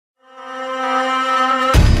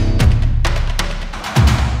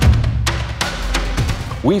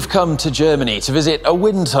We've come to Germany to visit a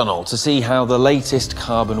wind tunnel to see how the latest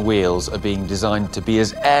carbon wheels are being designed to be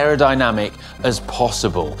as aerodynamic as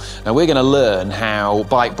possible. Now we're going to learn how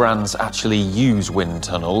bike brands actually use wind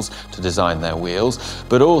tunnels to design their wheels,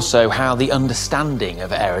 but also how the understanding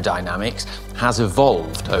of aerodynamics has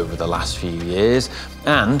evolved over the last few years,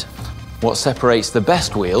 and what separates the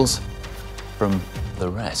best wheels from the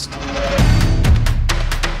rest.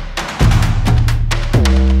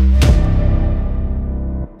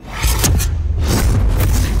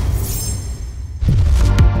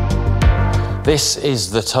 This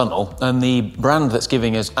is the tunnel, and the brand that's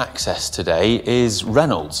giving us access today is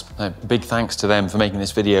Reynolds. Big thanks to them for making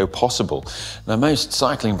this video possible. Now, most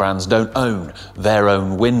cycling brands don't own their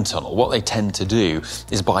own wind tunnel. What they tend to do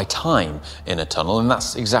is buy time in a tunnel, and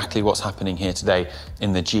that's exactly what's happening here today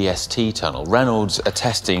in the GST tunnel. Reynolds are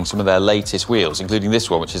testing some of their latest wheels, including this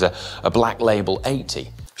one, which is a Black Label 80.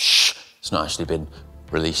 Shh, it's not actually been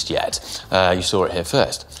released yet. You saw it here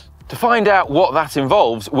first. To find out what that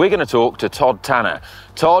involves, we're going to talk to Todd Tanner.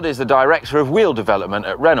 Todd is the Director of Wheel Development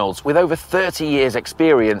at Reynolds with over 30 years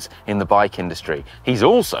experience in the bike industry. He's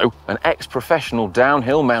also an ex-professional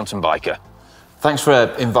downhill mountain biker. Thanks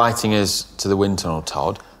for inviting us to the wind tunnel,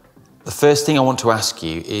 Todd. The first thing I want to ask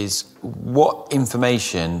you is, what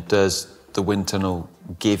information does the wind tunnel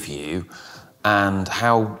give you, and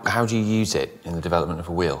how do you use it in the development of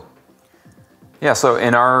a wheel? Yeah, so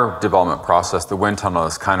in our development process, the wind tunnel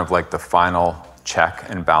is kind of like the final check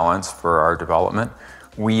and balance for our development.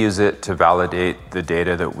 We use it to validate the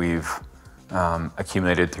data that we've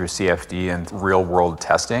accumulated through CFD and real-world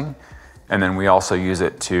testing. And then we also use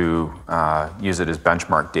it to use it as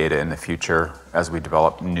benchmark data in the future as we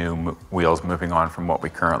develop new wheels moving on from what we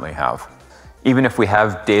currently have. Even if we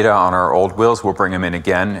have data on our old wheels, we'll bring them in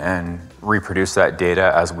again and reproduce that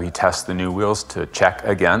data as we test the new wheels to check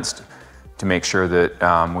against, to make sure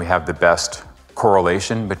that we have the best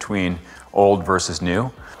correlation between old versus new.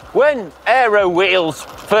 When Aero wheels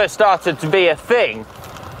first started to be a thing,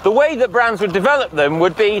 the way that brands would develop them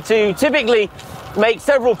would be to typically make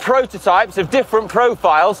several prototypes of different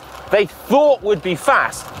profiles they thought would be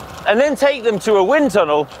fast, and then take them to a wind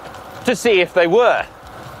tunnel to see if they were.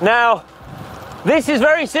 Now, this is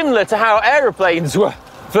very similar to how aeroplanes were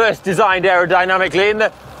first designed aerodynamically in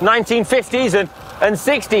the 1950s and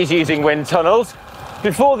 60s using wind tunnels,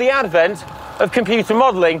 before the advent of computer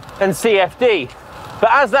modelling and CFD.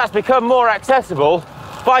 But as that's become more accessible,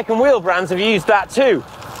 bike and wheel brands have used that too,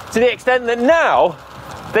 to the extent that now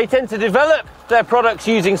they tend to develop their products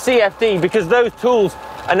using CFD because those tools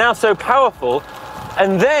are now so powerful,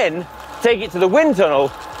 and then take it to the wind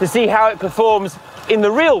tunnel to see how it performs in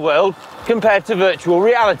the real world compared to virtual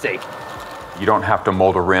reality. You don't have to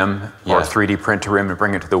mold a rim or 3D print a rim and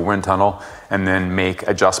bring it to the wind tunnel and then make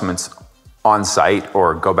adjustments on site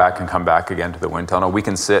or go back and come back again to the wind tunnel. We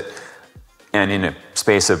can sit and in a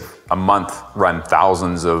space of a month run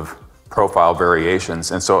thousands of profile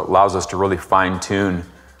variations, and so it allows us to really fine-tune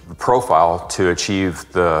the profile to achieve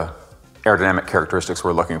the aerodynamic characteristics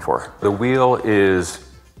we're looking for. The wheel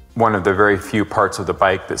is one of the very few parts of the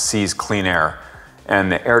bike that sees clean air,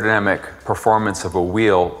 and the aerodynamic performance of a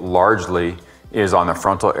wheel largely is on the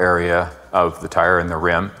frontal area of the tire and the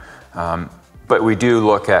rim. But we do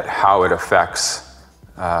look at how it affects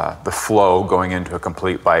the flow going into a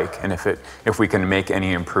complete bike, and if we can make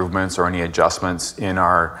any improvements or any adjustments in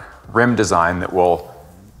our rim design that will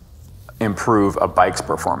improve a bike's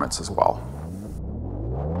performance as well.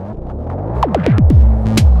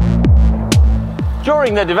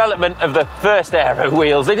 During the development of the first Aero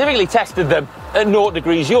wheels, they typically tested them at 0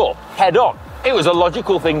 degrees yaw, head on. It was a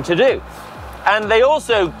logical thing to do. And they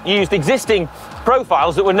also used existing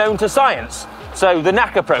profiles that were known to science. So the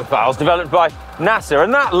NACA profiles developed by NASA,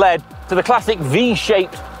 and that led to the classic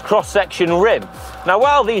V-shaped cross-section rim. Now,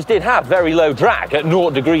 while these did have very low drag at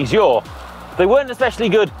 0 degrees yaw, they weren't especially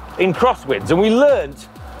good in crosswinds, and we learned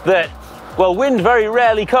that, well, wind very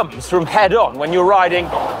rarely comes from head-on when you're riding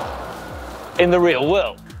in the real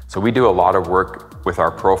world. So we do a lot of work with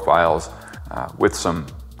our profiles with some,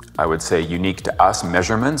 I would say, unique to us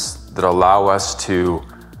measurements that allow us to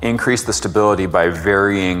increase the stability by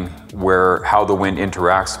varying how the wind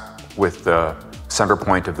interacts with the center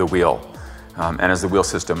point of the wheel and as the wheel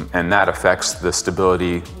system, and that affects the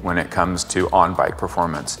stability when it comes to on-bike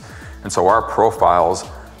performance. And so our profiles,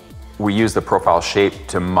 we use the profile shape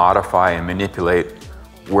to modify and manipulate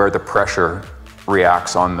where the pressure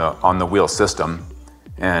reacts on the wheel system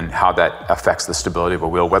and how that affects the stability of a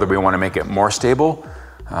wheel, whether we want to make it more stable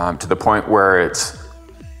to the point where it's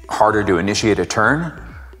harder to initiate a turn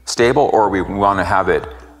stable, or we want to have it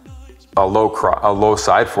a low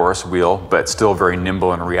side force wheel, but still very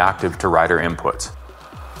nimble and reactive to rider inputs.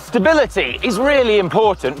 Stability is really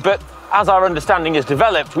important, but as our understanding has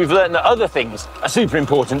developed, we've learned that other things are super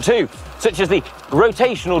important too, such as the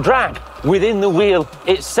rotational drag within the wheel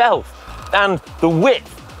itself and the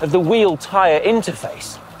width of the wheel tire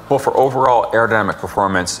interface. Well, for overall aerodynamic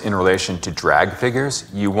performance in relation to drag figures,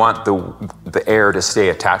 you want the air to stay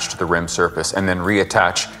attached to the rim surface and then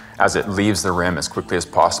reattach as it leaves the rim as quickly as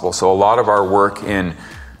possible. So a lot of our work in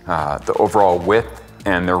the overall width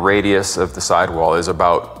and the radius of the sidewall is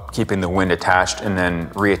about keeping the wind attached and then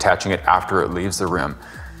reattaching it after it leaves the rim.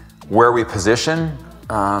 Where we position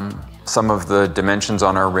some of the dimensions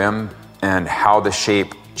on our rim and how the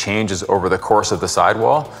shape changes over the course of the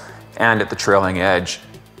sidewall and at the trailing edge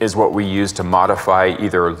is what we use to modify,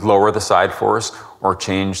 either lower the side force or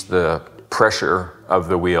change the pressure of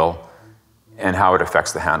the wheel and how it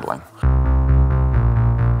affects the handling.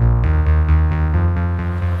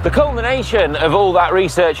 The culmination of all that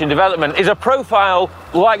research and development is a profile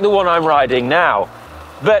like the one I'm riding now.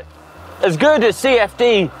 But as good as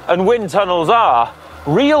CFD and wind tunnels are,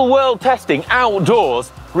 real-world testing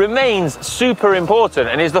outdoors remains super important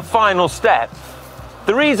and is the final step.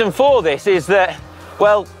 The reason for this is that,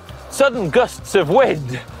 well, sudden gusts of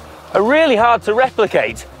wind are really hard to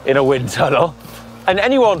replicate in a wind tunnel. And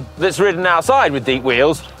anyone that's ridden outside with deep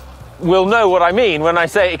wheels will know what I mean when I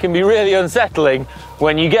say it can be really unsettling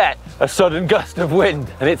when you get a sudden gust of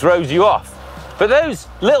wind and it throws you off. But those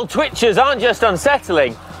little twitches aren't just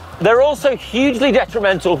unsettling, they're also hugely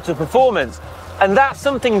detrimental to performance. And that's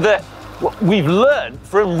something that we've learned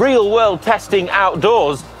from real-world testing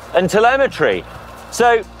outdoors and telemetry.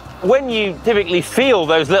 So when you typically feel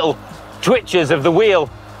those little twitches of the wheel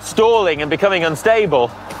stalling and becoming unstable,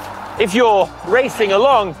 if you're racing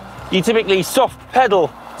along, you typically soft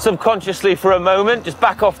pedal subconsciously for a moment, just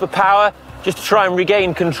back off the power, just to try and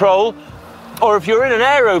regain control. Or if you're in an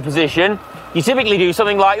aero position, you typically do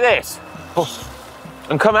something like this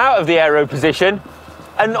and come out of the aero position.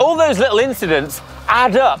 And all those little incidents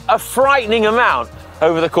add up a frightening amount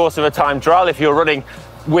over the course of a time trial if you're running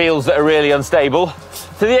wheels that are really unstable,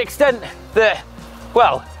 to the extent that,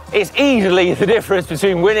 well, it's easily the difference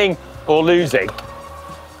between winning or losing.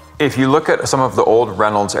 If you look at some of the old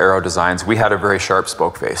Reynolds Aero designs, we had a very sharp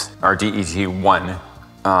spoke face, our DET1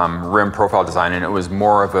 rim profile design, and it was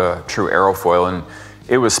more of a true aerofoil, and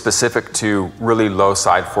it was specific to really low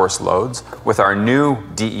side force loads. With our new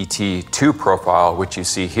DET2 profile, which you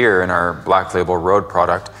see here in our Black Label Road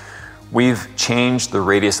product, we've changed the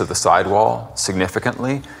radius of the sidewall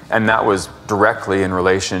significantly, and that was directly in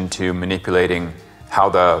relation to manipulating how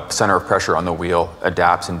the center of pressure on the wheel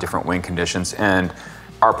adapts in different wind conditions. And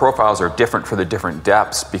our profiles are different for the different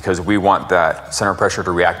depths because we want that center of pressure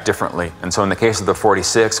to react differently. And so in the case of the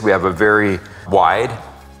 46, we have a very wide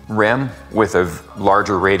rim with a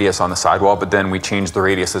larger radius on the sidewall, but then we change the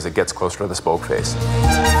radius as it gets closer to the spoke face.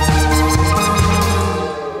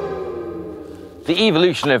 The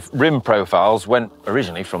evolution of rim profiles went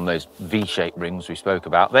originally from those V-shaped rims we spoke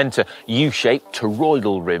about, then to U-shaped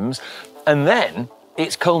toroidal rims, and then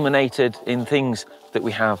it's culminated in things that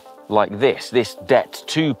we have like this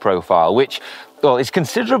DET2 profile, which, well, is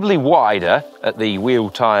considerably wider at the wheel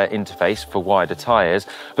tire interface for wider tires,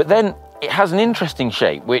 but then it has an interesting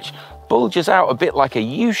shape which bulges out a bit like a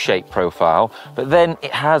U-shaped profile, but then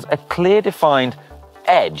it has a clear defined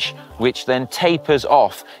edge which then tapers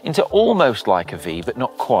off into almost like a V, but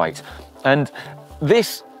not quite. And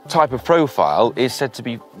this type of profile is said to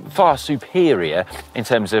be far superior in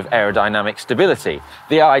terms of aerodynamic stability.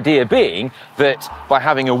 The idea being that by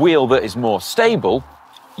having a wheel that is more stable,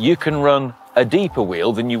 you can run a deeper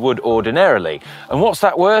wheel than you would ordinarily. And what's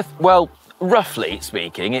that worth? Well, roughly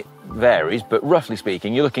speaking, it varies, but roughly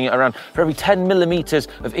speaking, you're looking at around, for every 10 millimeters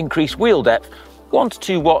of increased wheel depth, 1 to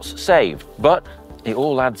 2 watts saved, but it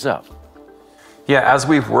all adds up. Yeah, as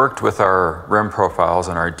we've worked with our rim profiles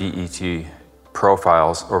and our DET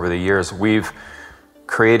profiles over the years, we've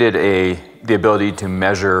created the ability to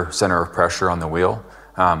measure center of pressure on the wheel.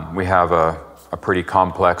 We have a pretty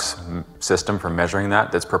complex system for measuring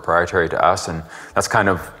that's proprietary to us, and that's kind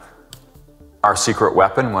of our secret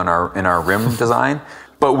weapon in our rim design.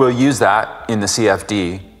 But we'll use that in the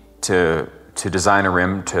CFD to design a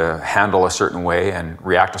rim to handle a certain way and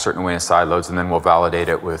react a certain way in side loads, and then we'll validate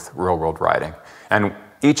it with real-world riding. And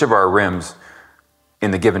each of our rims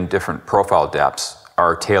in the given different profile depths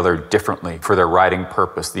are tailored differently for their riding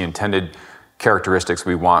purpose. The intended characteristics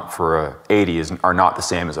we want for a 80 are not the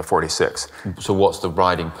same as a 46. So what's the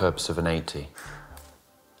riding purpose of an 80?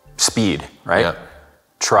 Speed, right? Yeah.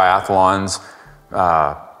 Triathlons,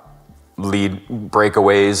 lead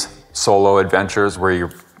breakaways, solo adventures where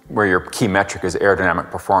your key metric is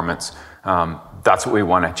aerodynamic performance. That's what we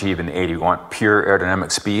want to achieve in the 80. We want pure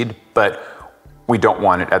aerodynamic speed, but we don't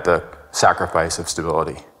want it at the sacrifice of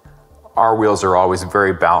stability. Our wheels are always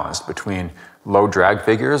very balanced between low drag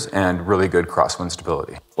figures and really good crosswind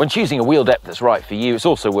stability. When choosing a wheel depth that's right for you, it's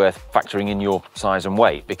also worth factoring in your size and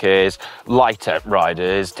weight, because lighter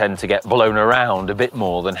riders tend to get blown around a bit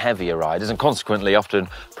more than heavier riders, and consequently often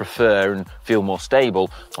prefer and feel more stable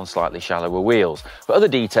on slightly shallower wheels. But other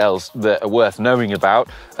details that are worth knowing about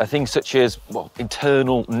are things such as, well,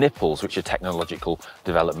 internal nipples, which are technological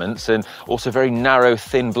developments, and also very narrow,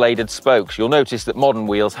 thin-bladed spokes. You'll notice that modern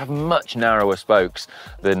wheels have much narrower spokes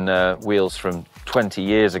than wheels from 20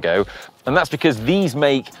 years ago, and that's because these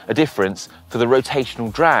make a difference for the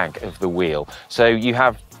rotational drag of the wheel. So you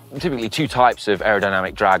have typically two types of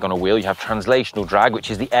aerodynamic drag on a wheel. You have translational drag,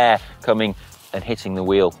 which is the air coming and hitting the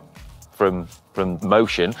wheel from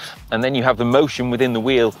motion, and then you have the motion within the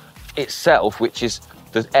wheel itself, which is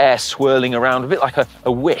the air swirling around a bit like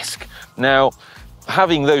a whisk. Now,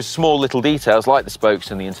 having those small little details like the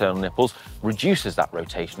spokes and the internal nipples reduces that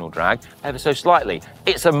rotational drag ever so slightly.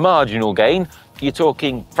 It's a marginal gain, you're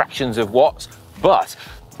talking fractions of watts, but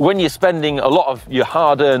when you're spending a lot of your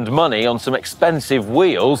hard-earned money on some expensive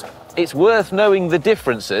wheels, it's worth knowing the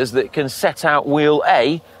differences that can set out wheel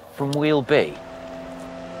A from wheel B.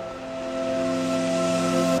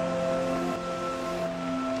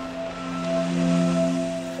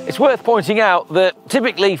 It's worth pointing out that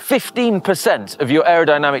typically 15% of your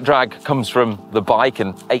aerodynamic drag comes from the bike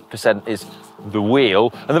and 8% is the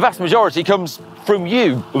wheel, and the vast majority comes from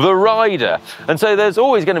you, the rider. And so there's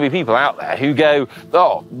always going to be people out there who go,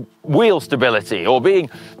 oh, wheel stability or being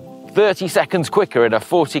 30 seconds quicker in a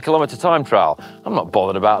 40-kilometer time trial. I'm not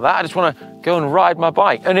bothered about that. I just want to go and ride my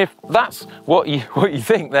bike. And if that's what you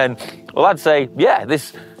think, then, well, I'd say, yeah,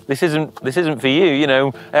 this isn't for you. You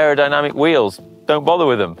know, aerodynamic wheels, don't bother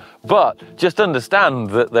with them. But just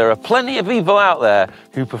understand that there are plenty of people out there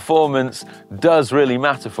who performance does really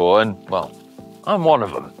matter for, and, well, I'm one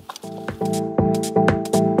of them.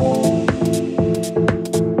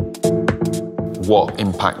 What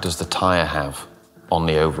impact does the tyre have on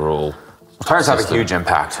the overall Tires have a huge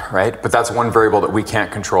impact, right? But that's one variable that we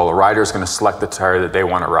can't control. A rider is going to select the tire that they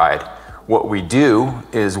want to ride. What we do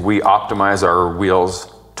is we optimize our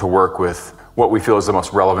wheels to work with what we feel is the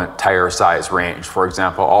most relevant tire size range. For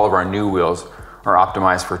example, all of our new wheels are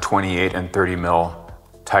optimized for 28 and 30 mil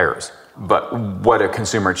tires. But what a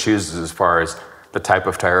consumer chooses as far as the type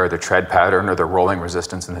of tire, the tread pattern, or the rolling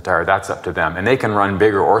resistance in the tire, that's up to them. And they can run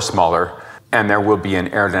bigger or smaller, and there will be an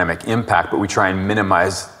aerodynamic impact, but we try and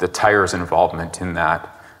minimize the tire's involvement in that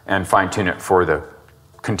and fine-tune it for the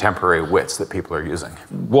contemporary widths that people are using.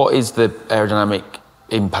 What is the aerodynamic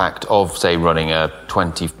impact of, say, running a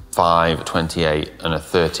 25, a 28, and a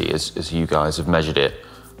 30, as you guys have measured it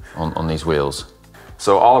on these wheels?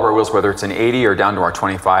 So all of our wheels, whether it's an 80 or down to our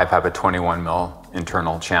 25, have a 21 mil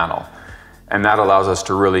internal channel. And that allows us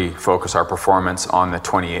to really focus our performance on the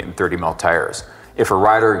 28 and 30 mil tires. If a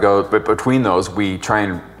rider goes, but between those, we try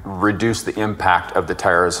and reduce the impact of the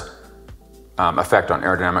tire's effect on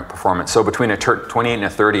aerodynamic performance. So between a 28 and a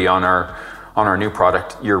 30 on our new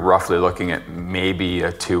product, you're roughly looking at maybe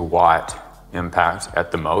a 2 watt impact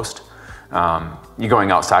at the most. You're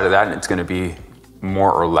going outside of that, and it's going to be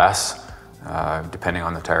more or less, depending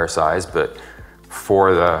on the tire size. But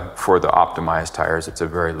for the optimized tires, it's a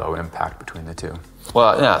very low impact between the two.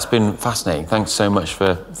 Well, yeah, it's been fascinating. Thanks so much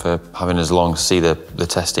for having us along to see the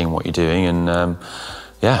testing, what you're doing, and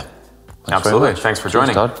yeah. Absolutely. Thanks for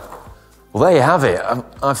joining. Cheers, Todd. Well, there you have it.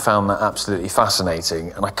 I've found that absolutely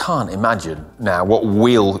fascinating, and I can't imagine now what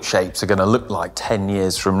wheel shapes are going to look like 10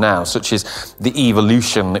 years from now, such as the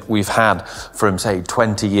evolution that we've had from, say,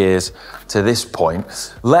 20 years to this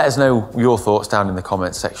point. Let us know your thoughts down in the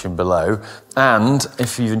comments section below, and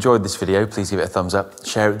if you've enjoyed this video, please give it a thumbs up,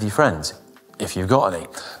 share it with your friends, if you've got any.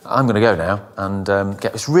 I'm going to go now and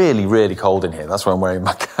get this really, really cold in here. That's why I'm wearing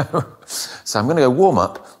my coat. So I'm going to go warm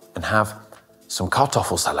up and have some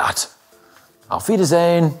Kartoffelsalat. Auf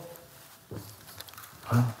Wiedersehen.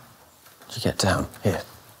 Did you get down? Here.